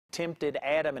tempted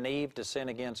Adam and Eve to sin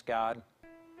against God?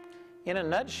 In a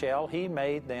nutshell, He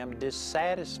made them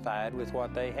dissatisfied with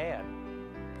what they had.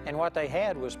 And what they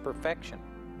had was perfection.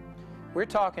 We're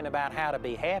talking about how to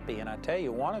be happy, and I tell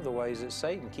you, one of the ways that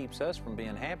Satan keeps us from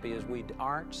being happy is we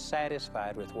aren't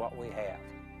satisfied with what we have.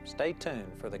 Stay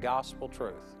tuned for the Gospel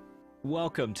Truth.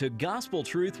 Welcome to Gospel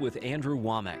Truth with Andrew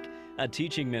Wommack, a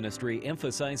teaching ministry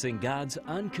emphasizing God's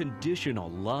unconditional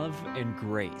love and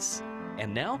grace.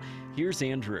 And now, here's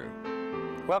Andrew.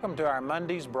 Welcome to our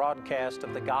Monday's broadcast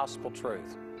of the Gospel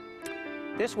Truth.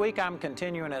 This week I'm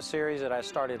continuing a series that I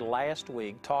started last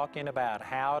week talking about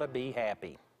how to be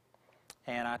happy.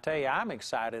 And I tell you, I'm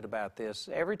excited about this.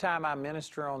 Every time I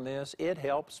minister on this, it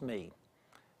helps me.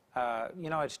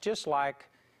 It's just like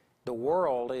the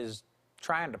world is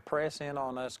trying to press in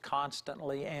on us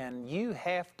constantly, and you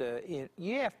have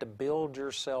to build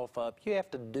yourself up. You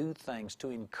have to do things to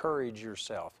encourage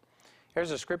yourself.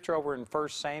 There's a scripture over in 1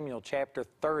 Samuel chapter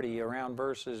 30, around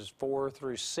verses 4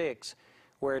 through 6,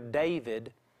 where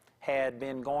David had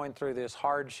been going through this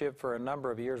hardship for a number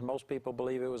of years. Most people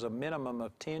believe it was a minimum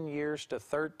of 10 years to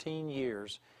 13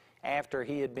 years after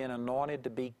he had been anointed to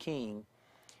be king.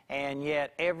 And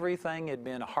yet everything had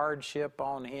been hardship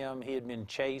on him. He had been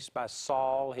chased by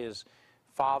Saul, his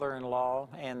father-in-law,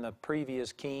 and the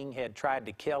previous king had tried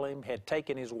to kill him, had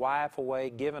taken his wife away,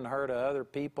 given her to other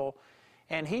people.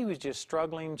 And he was just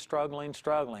struggling.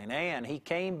 And he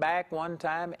came back one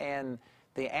time, and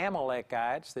the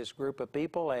Amalekites, this group of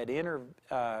people, had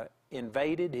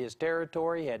invaded his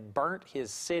territory, had burnt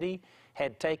his city,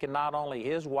 had taken not only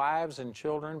his wives and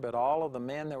children, but all of the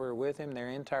men that were with him, their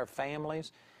entire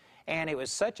families. And it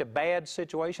was such a bad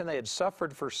situation. They had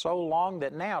suffered for so long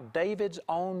that now David's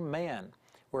own men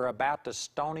were about to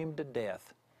stone him to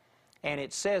death. And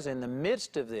it says in the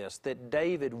midst of this that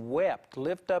David wept,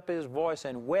 lifted up his voice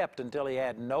and wept until he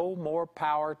had no more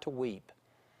power to weep.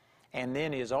 And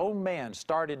then his own men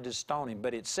started to stone him.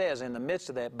 But it says in the midst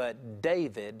of that, but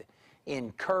David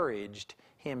encouraged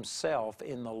himself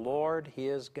in the Lord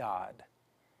his God.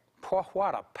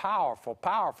 What a powerful,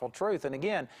 powerful truth. And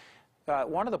again,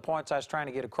 one of the points I was trying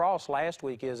to get across last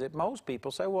week is that most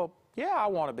people say, well, yeah, I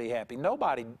want to be happy.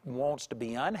 Nobody wants to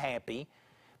be unhappy,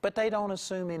 but they don't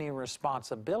assume any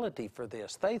responsibility for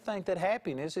this. They think that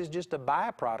happiness is just a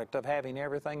byproduct of having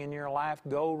everything in your life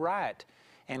go right.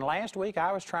 And last week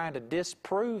I was trying to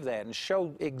disprove that and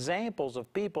show examples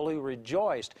of people who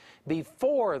rejoiced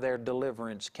before their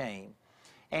deliverance came,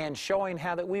 and showing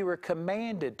how that we were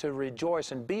commanded to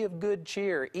rejoice and be of good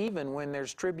cheer even when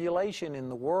there's tribulation in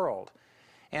the world.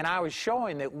 And I was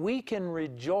showing that we can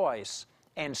rejoice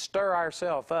and stir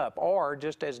ourselves up, or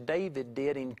just as David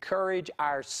did, encourage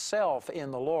ourselves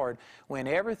in the Lord when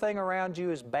everything around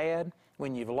you is bad,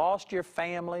 when you've lost your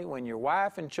family, when your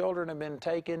wife and children have been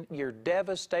taken, you're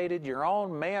devastated, your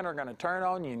own men are going to turn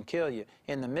on you and kill you.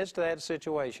 In the midst of that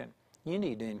situation, you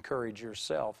need to encourage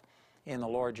yourself in the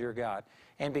Lord your God.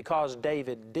 And because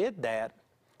David did that,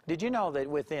 did you know that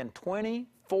within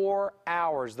 24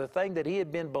 hours, the thing that he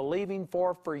had been believing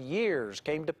for years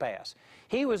came to pass?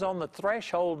 He was on the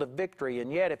threshold of victory,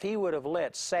 and yet if he would have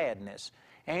let sadness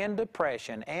and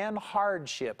depression and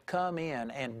hardship come in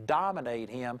and dominate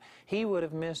him, he would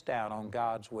have missed out on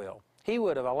God's will. He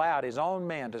would have allowed his own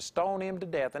men to stone him to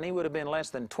death, and he would have been less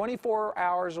than 24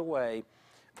 hours away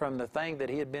from the thing that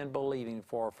he had been believing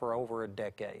for over a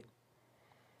decade.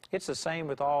 It's the same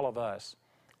with all of us.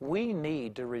 We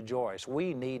need to rejoice.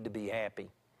 We need to be happy.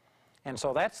 And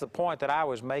so that's the point that I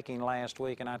was making last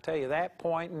week, and I tell you, that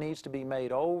point needs to be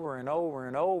made over and over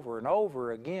and over and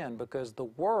over again, because the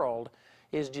world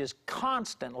is just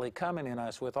constantly coming in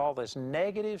us with all this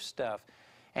negative stuff.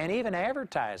 And even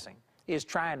advertising is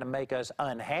trying to make us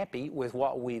unhappy with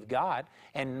what we've got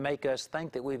and make us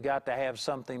think that we've got to have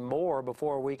something more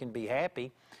before we can be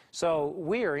happy. So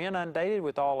we are inundated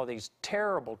with all of these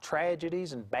terrible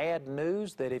tragedies and bad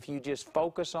news that if you just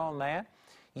focus on that,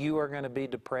 you are going to be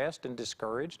depressed and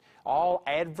discouraged. All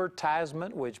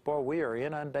advertisement, which, boy, we are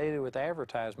inundated with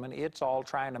advertisement. It's all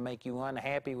trying to make you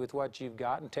unhappy with what you've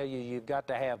got and tell you you've got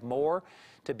to have more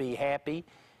to be happy.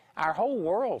 Our whole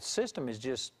world system is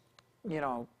just,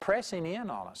 pressing in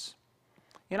on us.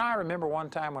 I remember one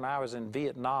time when I was in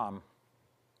Vietnam,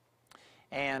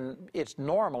 and it's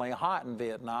normally hot in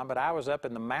Vietnam, but I was up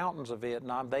in the mountains of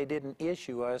Vietnam. They didn't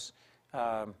issue us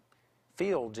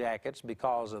field jackets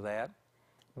because of that.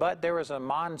 But there was a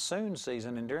monsoon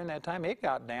season, and during that time it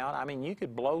got down. I mean, you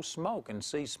could blow smoke and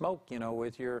see smoke,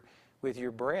 with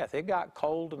your breath. It got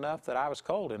cold enough that I was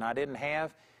cold, and I didn't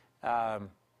have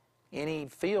any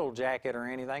field jacket or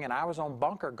anything, and I was on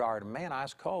bunker guard, and man, I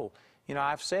was cold.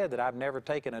 I've said that I've never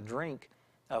taken a drink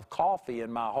of coffee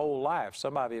in my whole life.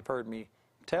 Some of you have heard me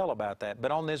tell about that.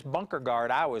 But on this bunker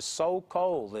guard, I was so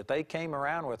cold that they came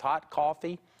around with hot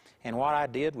coffee, and what I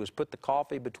did was put the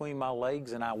coffee between my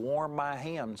legs and I warmed my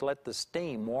hands, let the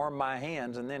steam warm my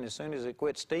hands, and then as soon as it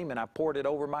quit steaming, I poured it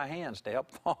over my hands to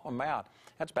help thaw them out.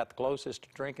 That's about the closest to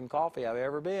drinking coffee I've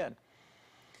ever been.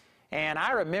 And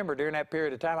I remember during that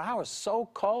period of time, I was so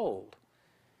cold.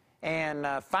 And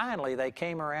finally, they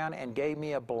came around and gave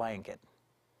me a blanket.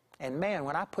 And man,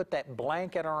 when I put that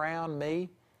blanket around me,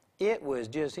 it was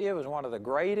one of the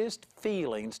greatest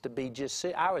feelings to be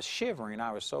I was shivering.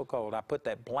 I was so cold. I put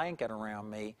that blanket around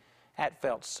me. That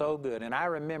felt so good. And I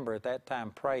remember at that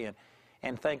time praying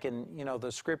and thinking, you know,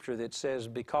 the scripture that says,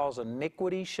 because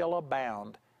iniquity shall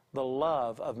abound, the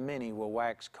love of many will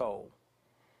wax cold.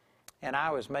 And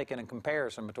I was making a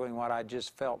comparison between what I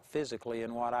just felt physically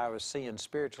and what I was seeing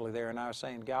spiritually there. And I was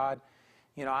saying, God,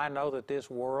 you know, I know that this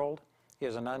world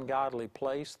is an ungodly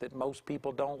place, that most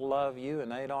people don't love you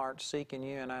and they aren't seeking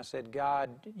you. And I said, God,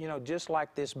 you know, just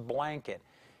like this blanket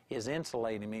is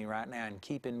insulating me right now and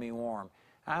keeping me warm,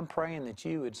 I'm praying that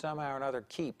you would somehow or another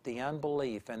keep the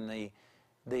unbelief and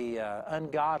the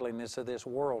ungodliness of this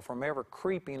world from ever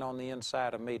creeping on the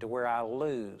inside of me to where I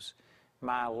lose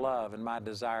my love and my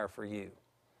desire for you.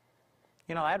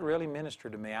 You know, that really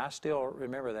ministered to me. I still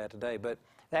remember that today, but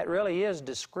that really is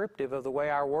descriptive of the way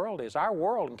our world is. Our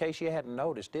world, in case you hadn't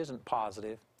noticed, isn't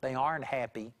positive. They aren't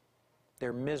happy.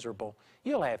 They're miserable.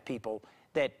 You'll have people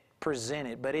that present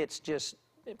it, but it's just,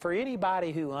 for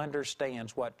anybody who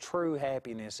understands what true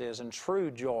happiness is and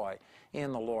true joy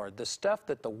in the Lord, the stuff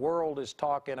that the world is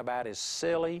talking about is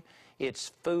silly,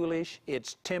 it's foolish,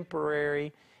 it's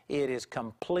temporary, it is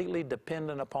completely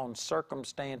dependent upon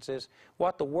circumstances.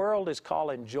 What the world is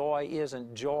calling joy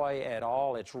isn't joy at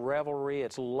all. It's revelry,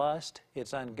 it's lust,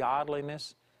 it's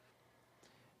ungodliness.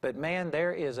 But man,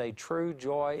 there is a true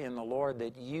joy in the Lord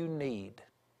that you need.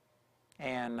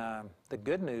 And the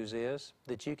good news is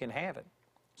that you can have it.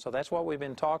 So that's what we've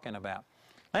been talking about.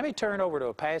 Let me turn over to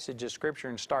a passage of Scripture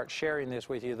and start sharing this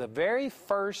with you. The very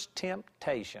first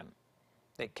temptation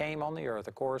that came on the earth,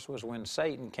 of course, was when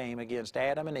Satan came against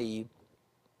Adam and Eve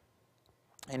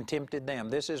and tempted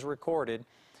them. This is recorded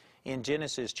in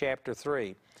Genesis chapter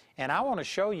 3. And I want to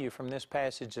show you from this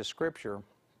passage of Scripture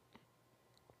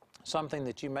something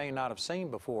that you may not have seen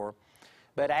before.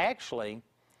 But actually,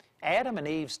 Adam and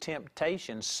Eve's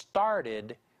temptation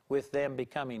started with them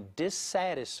becoming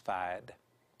dissatisfied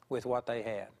with what they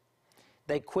had.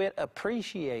 They quit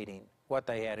appreciating what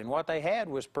they had, and what they had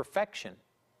was perfection.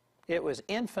 It was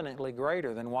infinitely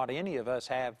greater than what any of us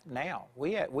have now.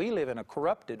 We live in a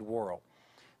corrupted world.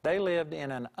 They lived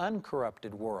in an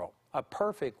uncorrupted world, a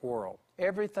perfect world.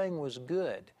 Everything was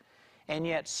good. And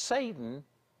yet Satan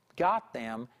got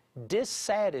them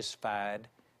dissatisfied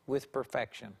with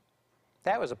perfection.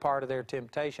 That was a part of their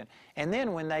temptation. And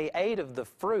then when they ate of the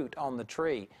fruit on the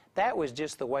tree, that was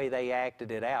just the way they acted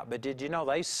it out. But did you know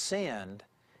they sinned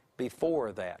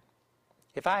before that?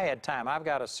 If I had time, I've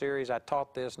got a series, I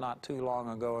taught this not too long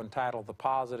ago, entitled The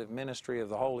Positive Ministry of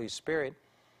the Holy Spirit.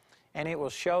 And it will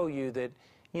show you that,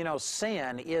 you know,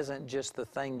 sin isn't just the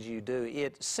things you do.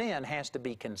 Sin has to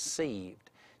be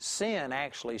conceived. Sin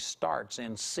actually starts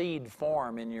in seed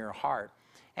form in your heart.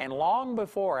 And long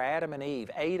before Adam and Eve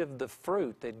ate of the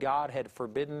fruit that God had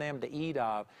forbidden them to eat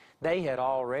of, they had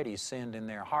already sinned in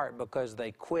their heart because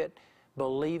they quit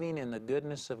believing in the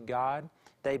goodness of God.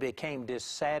 They became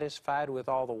dissatisfied with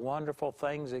all the wonderful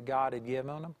things that God had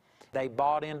given them. They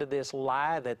bought into this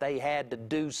lie that they had to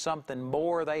do something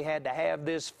more. They had to have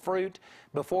this fruit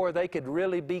before they could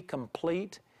really be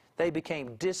complete. They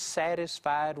became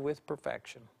dissatisfied with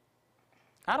perfection.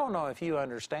 I don't know if you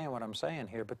understand what I'm saying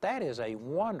here, but that is a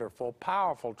wonderful,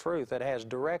 powerful truth that has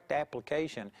direct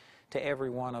application to every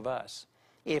one of us.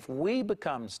 If we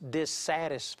become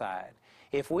dissatisfied,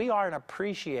 if we aren't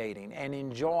appreciating and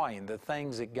enjoying the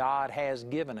things that God has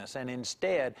given us, and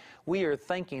instead we are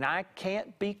thinking, I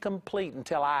can't be complete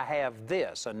until I have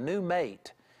this, a new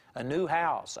mate, a new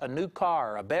house, a new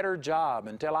car, a better job,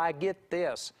 until I get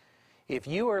this. If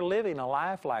you are living a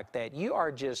life like that, you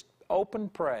are just open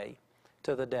prey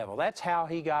to the devil. That's how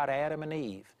he got Adam and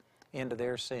Eve into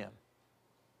their sin.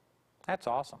 That's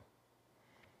awesome.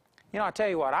 You know, I tell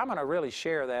you what, I'm going to really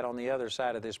share that on the other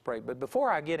side of this break. But before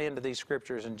I get into these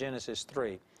scriptures in Genesis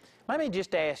 3, let me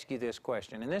just ask you this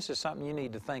question, and this is something you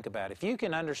need to think about. If you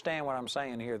can understand what I'm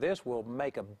saying here, this will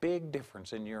make a big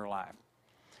difference in your life.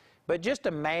 But just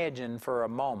imagine for a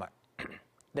moment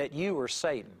that you were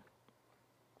Satan.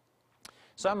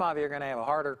 Some of you are going to have a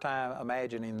harder time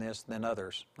imagining this than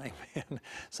others. Amen.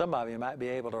 Some of you might be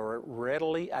able to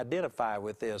readily identify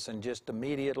with this and just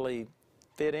immediately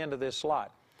fit into this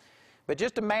slot. But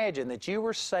just imagine that you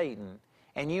were Satan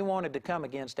and you wanted to come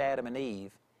against Adam and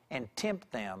Eve and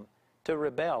tempt them to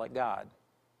rebel at God.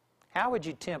 How would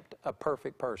you tempt a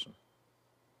perfect person?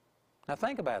 Now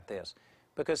think about this.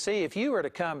 Because see, if you were to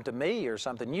come to me or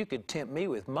something, you could tempt me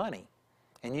with money.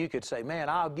 And you could say, man,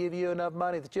 I'll give you enough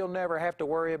money that you'll never have to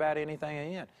worry about anything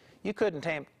again. You couldn't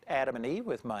tempt Adam and Eve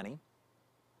with money.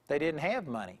 They didn't have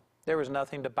money. There was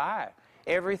nothing to buy.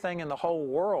 Everything in the whole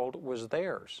world was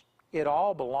theirs. It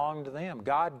all belonged to them.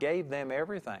 God gave them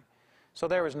everything. So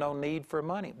there was no need for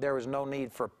money. There was no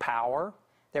need for power.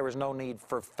 There was no need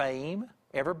for fame.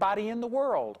 Everybody in the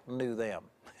world knew them.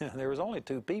 There was only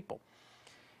two people.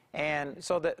 And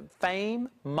so that fame,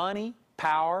 money,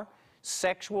 power,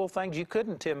 sexual things, you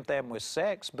couldn't tempt them with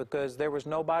sex because there was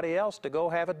nobody else to go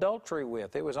have adultery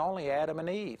with. It was only Adam and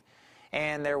Eve.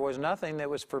 And there was nothing that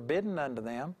was forbidden unto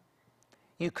them.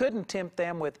 You couldn't tempt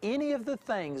them with any of the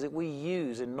things that we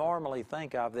use and normally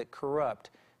think of that corrupt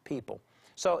people.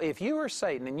 So if you were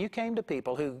Satan and you came to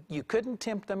people who you couldn't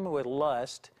tempt them with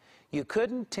lust, you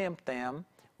couldn't tempt them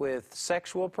with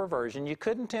sexual perversion, you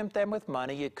couldn't tempt them with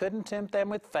money, you couldn't tempt them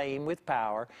with fame, with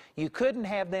power, you couldn't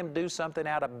have them do something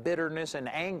out of bitterness and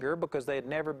anger because they had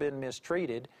never been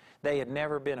mistreated, they had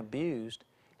never been abused.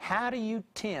 How do you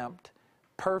tempt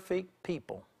perfect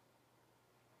people?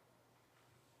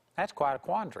 That's quite a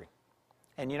quandary.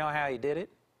 And you know how he did it?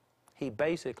 He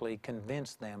basically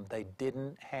convinced them they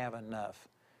didn't have enough.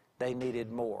 They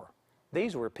needed more.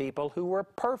 These were people who were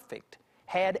perfect,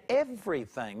 had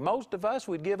everything. Most of us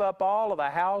would give up all of the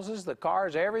houses, the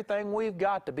cars, everything we've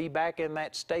got to be back in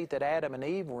that state that Adam and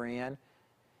Eve were in.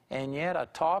 And yet a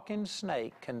talking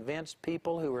snake convinced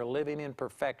people who were living in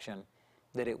perfection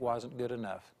that it wasn't good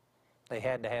enough. They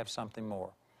had to have something more.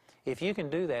 If you can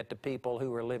do that to people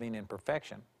who are living in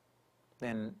perfection,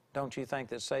 then don't you think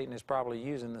that Satan is probably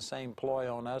using the same ploy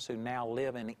on us who now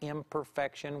live in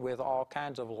imperfection with all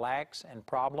kinds of lacks and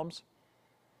problems?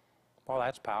 Well,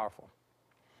 that's powerful.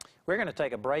 We're going to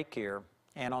take a break here,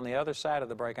 and on the other side of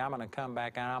the break, I'm going to come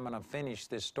back and I'm going to finish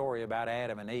this story about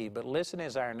Adam and Eve. But listen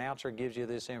as our announcer gives you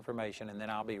this information, and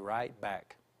then I'll be right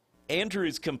back.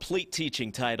 Andrew's complete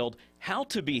teaching titled How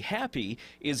to Be Happy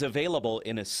is available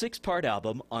in a 6-part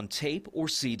album on tape or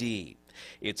CD.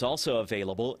 It's also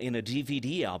available in a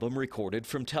DVD album recorded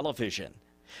from television.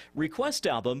 Request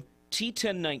album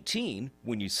T1019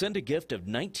 when you send a gift of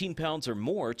 19 pounds or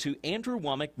more to Andrew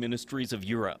Wommack Ministries of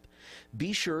Europe.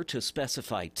 Be sure to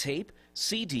specify tape,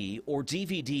 CD, or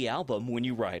DVD album when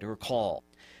you write or call.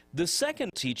 The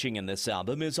second teaching in this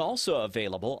album is also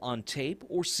available on tape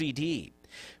or CD.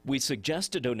 We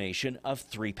suggest a donation of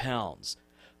 £3.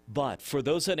 But for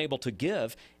those unable to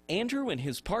give, Andrew and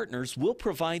his partners will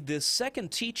provide this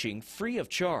second teaching free of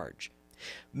charge.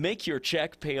 Make your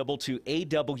check payable to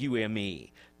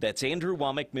AWME. That's Andrew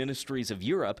Wommack Ministries of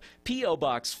Europe, P.O.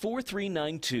 Box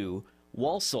 4392,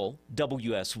 Walsall,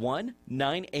 WS1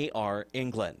 9AR,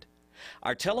 England.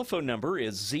 Our telephone number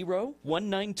is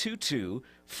 01922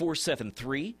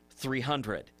 473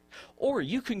 300. Or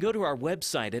you can go to our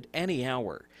website at any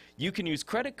hour. You can use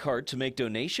credit card to make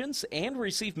donations and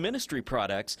receive ministry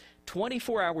products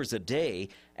 24 hours a day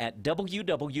at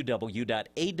www.awme.net.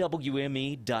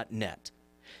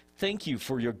 Thank you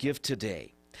for your gift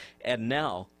today. And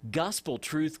now, Gospel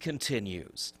Truth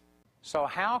continues. So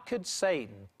how could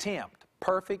Satan tempt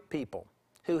perfect people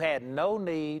who had no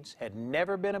needs, had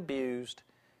never been abused,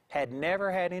 had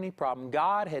never had any problem?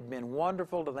 God had been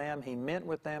wonderful to them. He met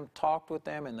with them, talked with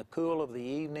them in the cool of the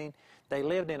evening. They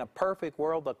lived in a perfect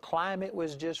world. The climate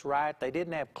was just right. They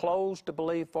didn't have clothes to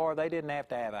believe for. They didn't have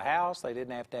to have a house. They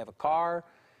didn't have to have a car.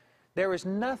 There was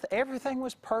nothing. Everything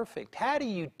was perfect. How do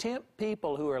you tempt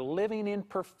people who are living in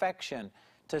perfection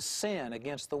to sin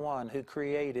against the one who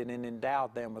created and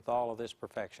endowed them with all of this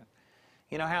perfection?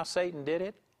 You know how Satan did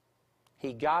it?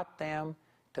 He got them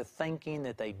to thinking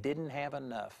that they didn't have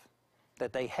enough,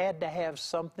 that they had to have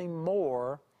something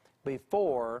more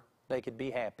before they could be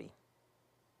happy.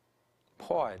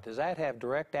 Boy, does that have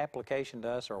direct application to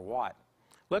us or what?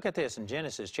 Look at this in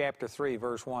Genesis chapter 3,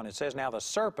 verse 1. It says, Now the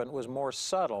serpent was more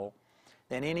subtle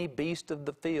than any beast of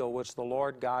the field which the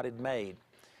Lord God had made.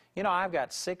 You know, I've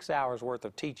got 6 hours worth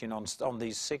of teaching on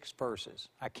these 6 verses.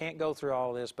 I can't go through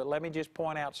all this, but let me just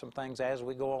point out some things as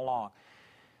we go along.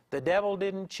 The devil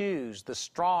didn't choose the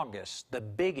strongest, the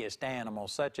biggest animal,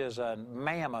 such as a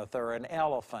mammoth or an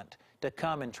elephant, to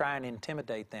come and try and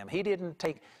intimidate them. He didn't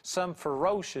take some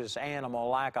ferocious animal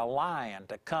like a lion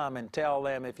to come and tell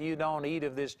them, if you don't eat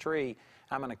of this tree,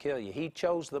 I'm going to kill you. He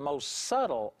chose the most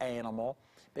subtle animal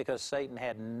because Satan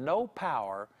had no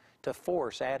power to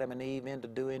force Adam and Eve into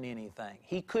doing anything.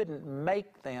 He couldn't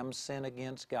make them sin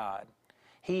against God.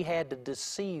 He had to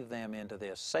deceive them into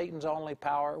this. Satan's only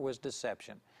power was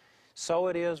deception. So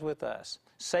it is with us.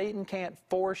 Satan can't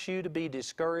force you to be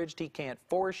discouraged. He can't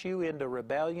force you into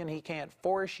rebellion. He can't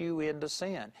force you into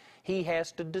sin. He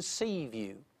has to deceive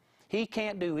you. He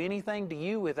can't do anything to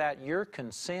you without your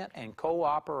consent and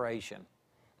cooperation.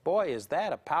 Boy, is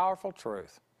that a powerful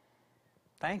truth.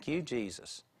 Thank you,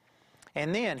 Jesus.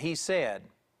 And then he said,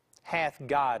 hath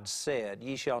God said,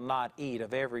 ye shall not eat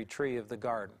of every tree of the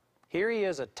garden. Here he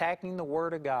is attacking the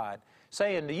Word of God,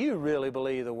 saying, do you really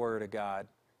believe the Word of God?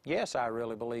 Yes, I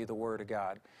really believe the Word of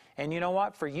God. And you know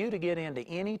what? For you to get into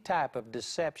any type of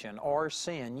deception or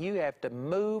sin, you have to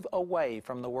move away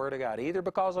from the Word of God, either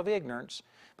because of ignorance,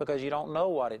 because you don't know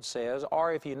what it says,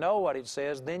 or if you know what it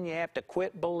says, then you have to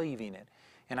quit believing it.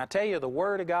 And I tell you, the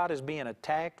Word of God is being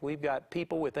attacked. We've got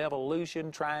people with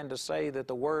evolution trying to say that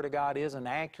the Word of God isn't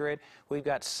accurate. We've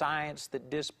got science that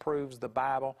disproves the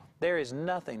Bible. There is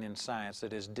nothing in science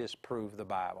that has disproved the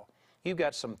Bible. You've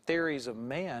got some theories of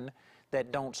men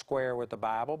that don't square with the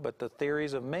Bible, but the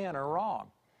theories of men are wrong.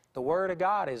 The Word of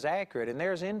God is accurate, and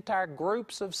there's entire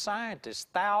groups of scientists,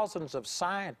 thousands of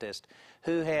scientists,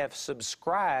 who have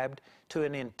subscribed to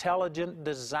an intelligent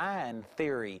design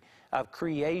theory of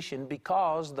creation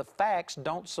because the facts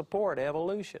don't support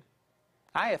evolution.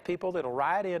 I have people that will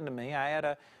write into me. I had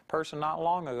a person not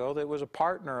long ago that was a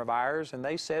partner of ours, and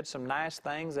they said some nice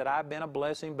things that I've been a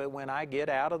blessing, but when I get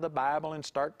out of the Bible and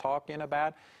start talking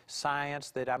about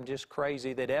science, that I'm just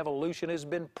crazy, that evolution has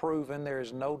been proven, there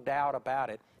is no doubt about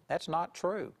it. That's not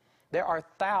true. There are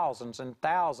thousands and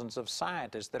thousands of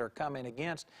scientists that are coming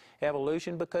against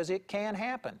evolution because it can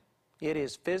happen. It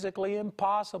is physically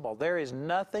impossible. There is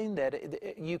nothing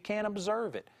that you can't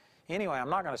observe it. Anyway, I'm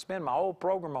not going to spend my whole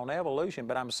program on evolution,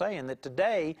 but I'm saying that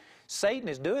today Satan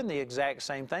is doing the exact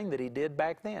same thing that he did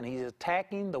back then. He's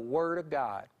attacking the Word of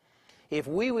God. If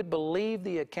we would believe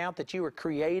the account that you were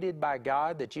created by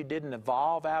God, that you didn't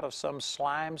evolve out of some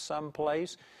slime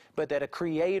someplace, but that a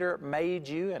Creator made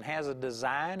you and has a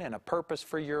design and a purpose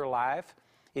for your life,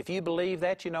 if you believe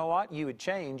that, you know what? You would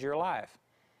change your life.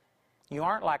 You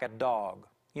aren't like a dog.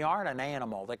 You aren't an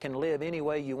animal that can live any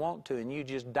way you want to and you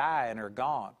just die and are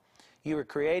gone. You were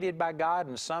created by God,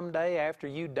 and someday after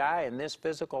you die in this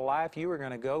physical life, you are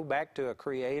going to go back to a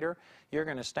Creator. You're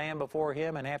going to stand before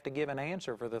Him and have to give an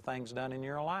answer for the things done in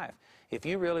your life. If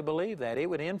you really believe that, it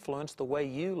would influence the way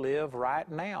you live right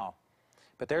now.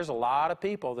 But there's a lot of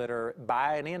people that are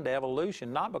buying into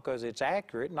evolution, not because it's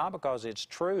accurate, not because it's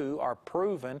true or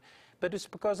proven, but it's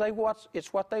because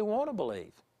it's what they want to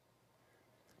believe.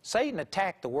 Satan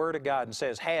attacked the Word of God and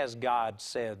says, has God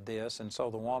said this? And so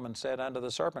the woman said unto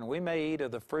the serpent, we may eat of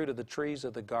the fruit of the trees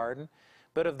of the garden,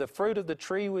 but of the fruit of the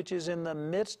tree which is in the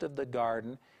midst of the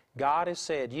garden, God has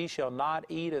said, ye shall not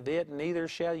eat of it, neither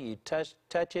shall ye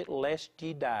touch it, lest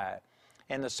ye die.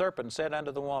 And the serpent said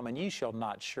unto the woman, ye shall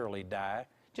not surely die.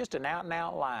 Just an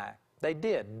out-and-out lie. They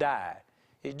did die.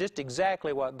 It's just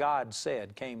exactly what God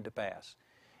said came to pass.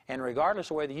 And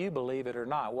regardless of whether you believe it or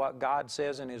not, what God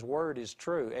says in His Word is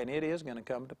true, and it is going to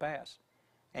come to pass.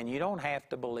 And you don't have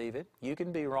to believe it. You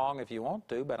can be wrong if you want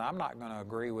to, but I'm not going to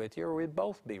agree with you, or we'd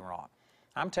both be wrong.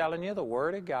 I'm telling you, the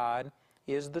Word of God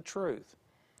is the truth.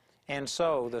 And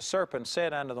so the serpent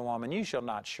said unto the woman, you shall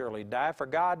not surely die, for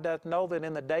God doth know that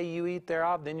in the day you eat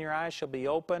thereof, then your eyes shall be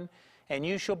open, and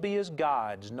you shall be as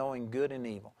gods, knowing good and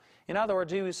evil. In other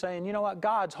words, he was saying, you know what,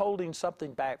 God's holding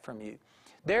something back from you.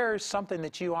 There's something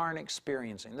that you aren't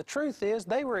experiencing. The truth is,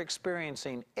 they were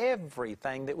experiencing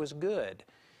everything that was good.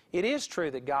 It is true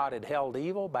that God had held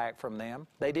evil back from them.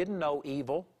 They didn't know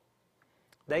evil.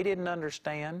 They didn't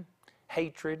understand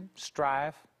hatred,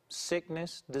 strife,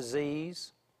 sickness,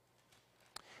 disease,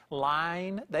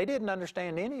 lying. They didn't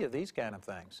understand any of these kind of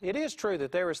things. It is true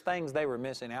that there was things they were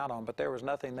missing out on, but there was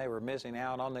nothing they were missing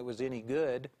out on that was any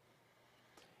good.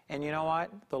 And you know what?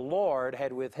 The Lord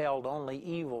had withheld only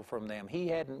evil from them. He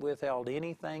hadn't withheld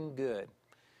anything good.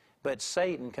 But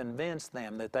Satan convinced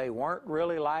them that they weren't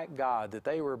really like God, that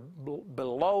they were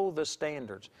below the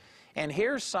standards. And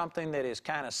here's something that is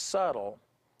kind of subtle.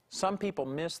 Some people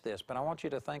miss this, but I want you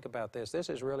to think about this. This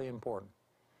is really important.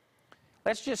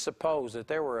 Let's just suppose that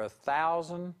there were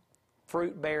 1,000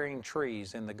 fruit-bearing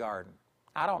trees in the garden.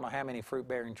 I don't know how many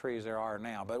fruit-bearing trees there are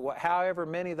now, but however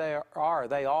many there are,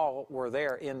 they all were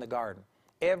there in the garden.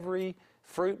 Every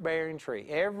fruit-bearing tree,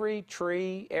 every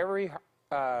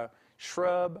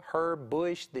shrub, herb,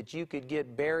 bush that you could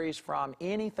get berries from,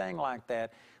 anything like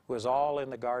that, was all in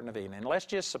the Garden of Eden. And let's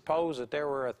just suppose that there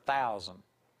were 1,000.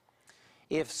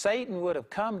 If Satan would have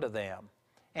come to them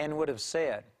and would have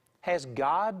said, Has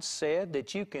God said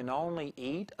that you can only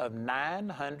eat of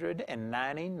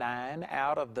 999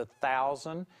 out of the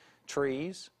 1,000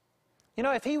 trees? You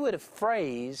know, if He would have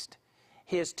phrased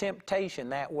His temptation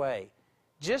that way,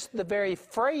 just the very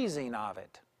phrasing of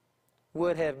it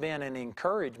would have been an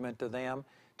encouragement to them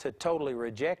to totally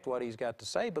reject what He's got to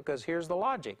say, because here's the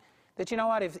logic. That, you know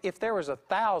what, if there was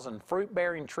 1,000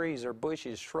 fruit-bearing trees or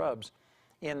bushes, shrubs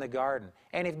in the garden,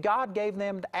 and if God gave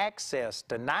them access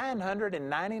to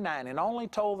 999 and only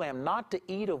told them not to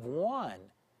eat of one,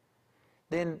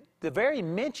 then the very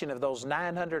mention of those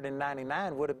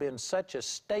 999 would have been such a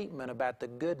statement about the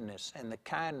goodness and the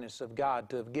kindness of God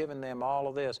to have given them all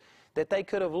of this, that they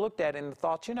could have looked at it and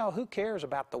thought, you know, who cares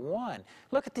about the one?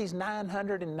 Look at these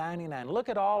 999. Look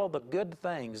at all of the good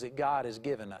things that God has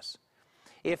given us.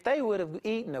 If they would have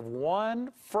eaten of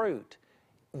one fruit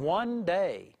one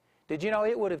day, did you know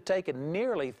it would have taken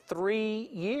nearly 3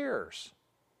 years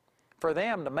for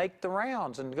them to make the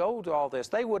rounds and go to all this?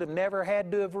 They would have never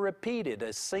had to have repeated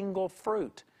a single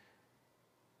fruit.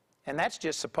 And that's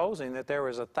just supposing that there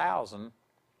was 1,000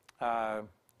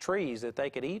 trees that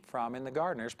they could eat from in the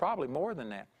garden. There's probably more than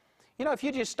that. You know, if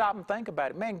you just stop and think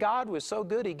about it, man, God was so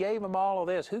good, He gave them all of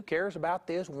this. Who cares about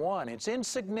this one? It's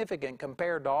insignificant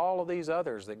compared to all of these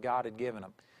others that God had given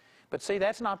them. But see,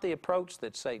 that's not the approach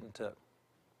that Satan took.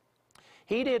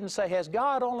 He didn't say, has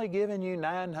God only given you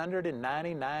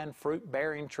 999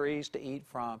 fruit-bearing trees to eat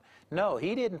from? No,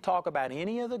 He didn't talk about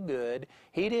any of the good.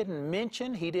 He didn't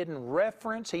mention, He didn't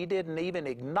reference, He didn't even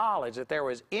acknowledge that there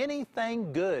was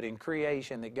anything good in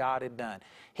creation that God had done.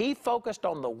 He focused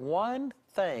on the one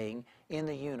thing in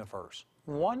the universe.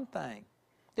 One thing.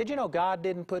 Did you know God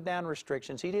didn't put down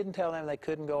restrictions? He didn't tell them they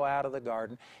couldn't go out of the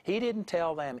garden. He didn't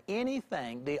tell them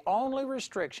anything. The only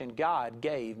restriction God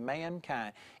gave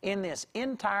mankind in this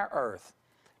entire earth,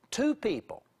 2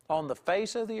 people on the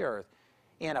face of the earth,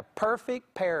 in a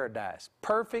perfect paradise,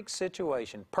 perfect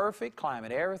situation, perfect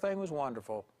climate, everything was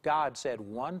wonderful, God said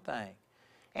one thing.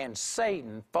 And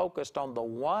Satan focused on the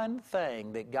one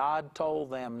thing that God told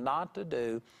them not to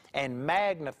do and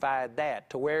magnified that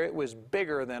to where it was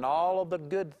bigger than all of the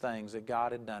good things that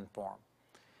God had done for him.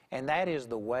 And that is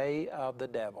the way of the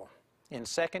devil. In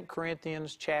 2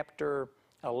 Corinthians chapter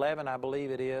 11, I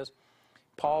believe it is,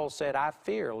 Paul said, I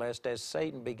fear lest as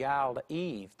Satan beguiled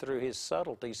Eve through his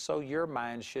subtlety, so your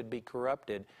minds should be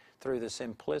corrupted through the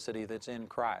simplicity that's in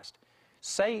Christ.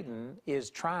 Satan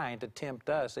is trying to tempt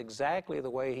us exactly the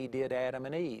way he did Adam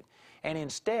and Eve. And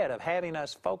instead of having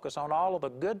us focus on all of the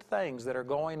good things that are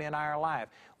going in our life,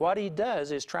 what he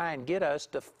does is try and get us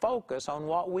to focus on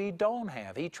what we don't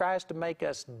have. He tries to make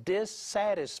us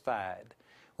dissatisfied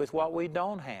with what we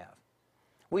don't have.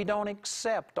 We don't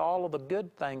accept all of the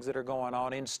good things that are going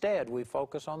on. Instead, we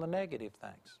focus on the negative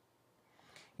things.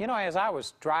 You know, as I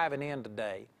was driving in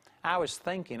today, I was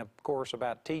thinking, of course,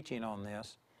 about teaching on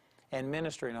this and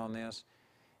ministering on this.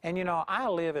 And you know, I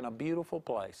live in a beautiful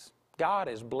place. God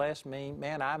has blessed me.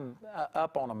 Man, I'm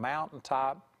up on a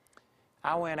mountaintop.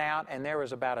 I went out and there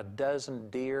was about a dozen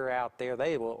deer out there.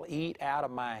 They will eat out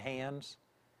of my hands.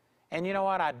 And you know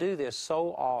what? I do this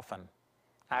so often.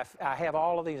 I have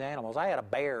all of these animals. I had a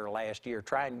bear last year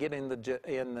try and get in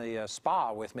the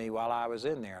spa with me while I was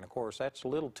in there. And of course, that's a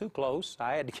little too close.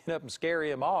 I had to get up and scare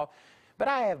him off. But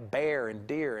I have bear and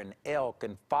deer and elk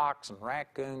and fox and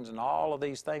raccoons and all of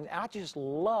these things. I just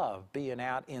love being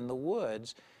out in the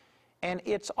woods, and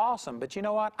it's awesome. But you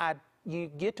know what? You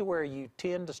get to where you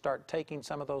tend to start taking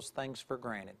some of those things for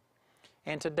granted.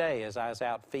 And today, as I was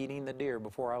out feeding the deer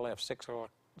before I left,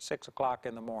 6 o'clock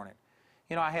in the morning,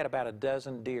 you know, I had about a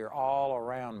dozen deer all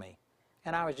around me.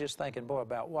 And I was just thinking, boy,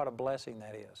 about what a blessing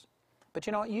that is. But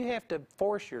you know, you have to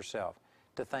force yourself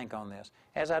to think on this.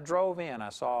 As I drove in, I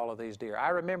saw all of these deer. I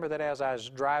remember that as I was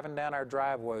driving down our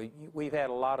driveway, we've had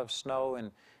a lot of snow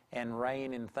and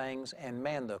rain and things, and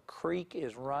man, the creek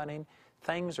is running.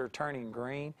 Things are turning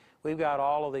green. We've got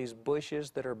all of these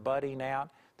bushes that are budding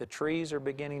out. The trees are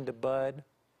beginning to bud.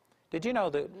 Did you know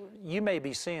that you may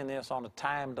be seeing this on a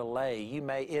time delay?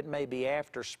 It may be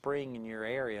after spring in your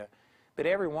area, but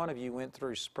every one of you went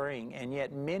through spring, and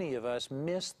yet many of us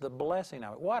missed the blessing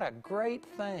of it. What a great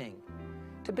thing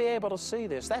to be able to see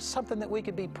this. That's something that we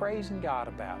could be praising God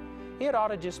about. It ought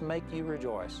to just make you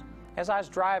rejoice. As I was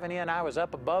driving in, I was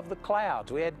up above the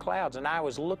clouds. We had clouds, and I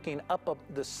was looking up,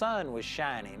 the sun was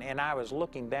shining, and I was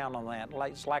looking down on that.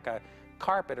 It's like a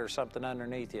carpet or something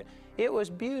underneath you. It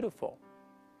was beautiful.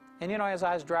 And you know, as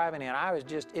I was driving in,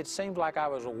 it seemed like I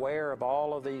was aware of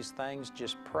all of these things,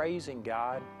 just praising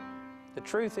God. The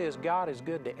truth is, God is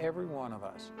good to every one of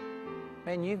us.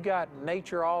 Man, you've got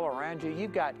nature all around you.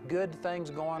 You've got good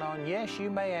things going on. Yes, you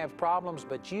may have problems,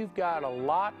 but you've got a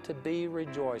lot to be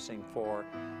rejoicing for,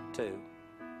 too.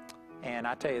 And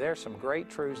I tell you, there's some great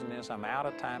truths in this. I'm out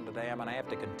of time today. I'm going to have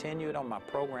to continue it on my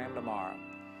program tomorrow.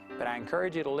 But I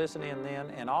encourage you to listen in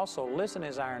then, and also listen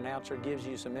as our announcer gives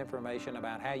you some information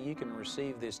about how you can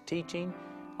receive this teaching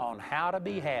on how to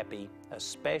be happy,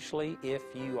 especially if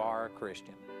you are a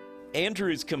Christian.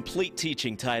 Andrew's complete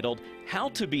teaching titled How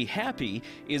to Be Happy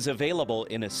is available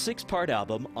in a 6-part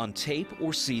album on tape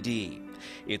or CD.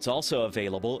 It's also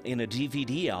available in a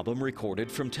DVD album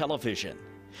recorded from television.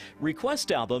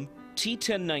 Request album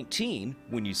T1019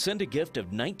 when you send a gift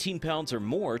of 19 pounds or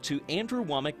more to Andrew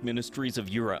Wommack Ministries of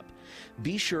Europe.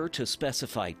 Be sure to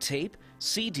specify tape,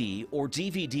 CD, or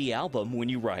DVD album when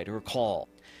you write or call.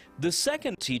 The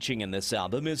second teaching in this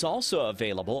album is also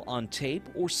available on tape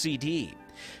or CD.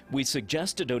 We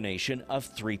suggest a donation of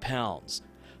 £3.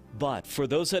 But for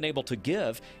those unable to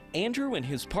give, Andrew and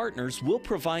his partners will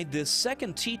provide this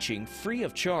second teaching free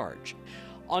of charge.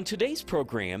 On today's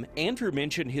program, Andrew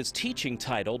mentioned his teaching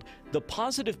titled The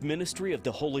Positive Ministry of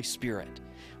the Holy Spirit.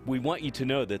 We want you to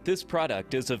know that this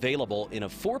product is available in a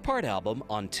 4-part album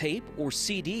on tape or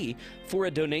CD for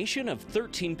a donation of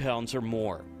 £13 or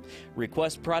more.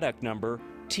 Request product number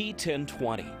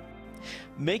T1020.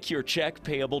 Make your check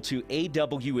payable to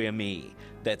AWME.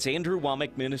 That's Andrew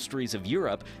Wommack Ministries of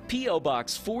Europe, P.O.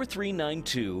 Box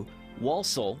 4392,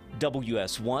 Walsall,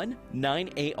 WS1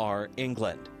 9AR,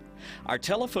 England. Our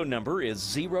telephone number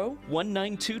is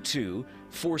 01922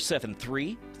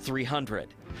 473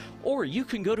 300. Or you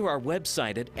can go to our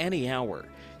website at any hour.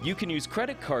 You can use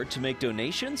credit card to make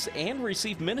donations and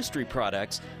receive ministry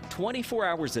products 24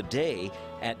 hours a day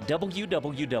at www.awme.net.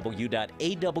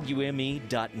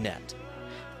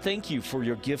 Thank you for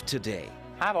your gift today.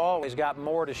 I've always got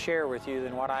more to share with you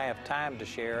than what I have time to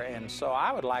share, and so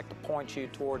I would like to point you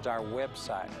towards our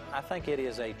website. I think it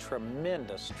is a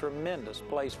tremendous, tremendous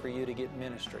place for you to get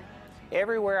ministry.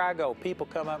 Everywhere I go, people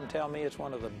come up and tell me it's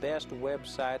one of the best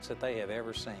websites that they have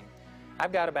ever seen.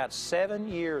 I've got about 7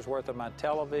 years worth of my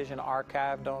television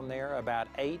archived on there, about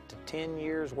 8 to 10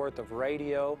 years worth of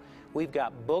radio. We've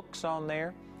got books on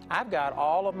there. I've got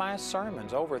all of my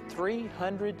sermons, over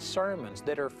 300 sermons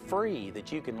that are free that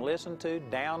you can listen to,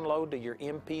 download to your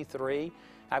MP3.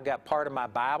 I've got part of my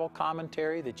Bible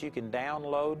commentary that you can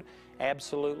download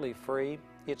absolutely free.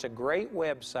 It's a great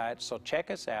website, so check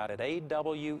us out at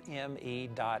awme.net.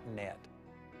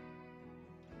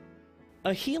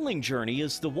 A healing journey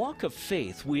is the walk of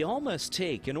faith we all must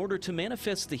take in order to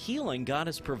manifest the healing God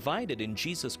has provided in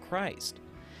Jesus Christ.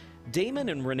 Damon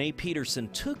and Renee Peterson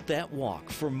took that walk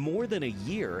for more than a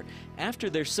year after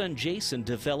their son Jason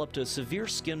developed a severe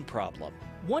skin problem.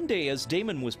 One day, as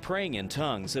Damon was praying in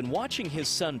tongues and watching his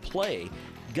son play,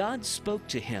 God spoke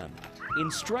to him,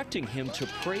 instructing him to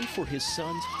pray for his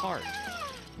son's heart.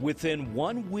 Within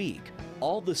 1 week,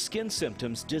 all the skin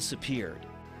symptoms disappeared.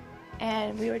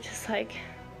 And we were just like,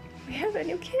 we have a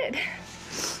new kid.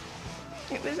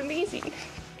 It was amazing.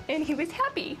 And he was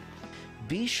happy.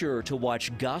 Be sure to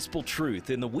watch Gospel Truth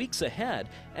in the weeks ahead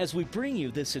as we bring you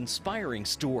this inspiring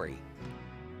story.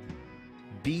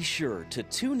 Be sure to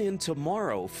tune in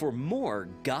tomorrow for more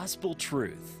Gospel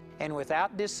Truth. And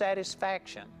without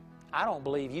dissatisfaction, I don't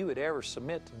believe you would ever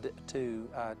submit to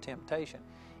temptation.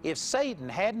 If Satan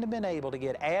hadn't been able to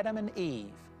get Adam and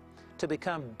Eve to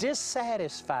become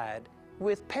dissatisfied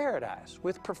with paradise,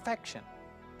 with perfection,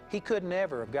 he could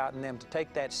never have gotten them to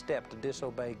take that step to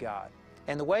disobey God.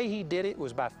 And the way he did it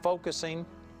was by focusing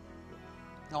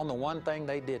on the one thing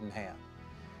they didn't have.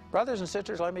 Brothers and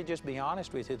sisters, let me just be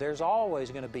honest with you. There's always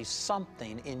going to be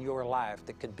something in your life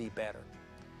that could be better.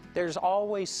 There's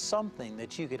always something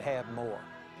that you could have more.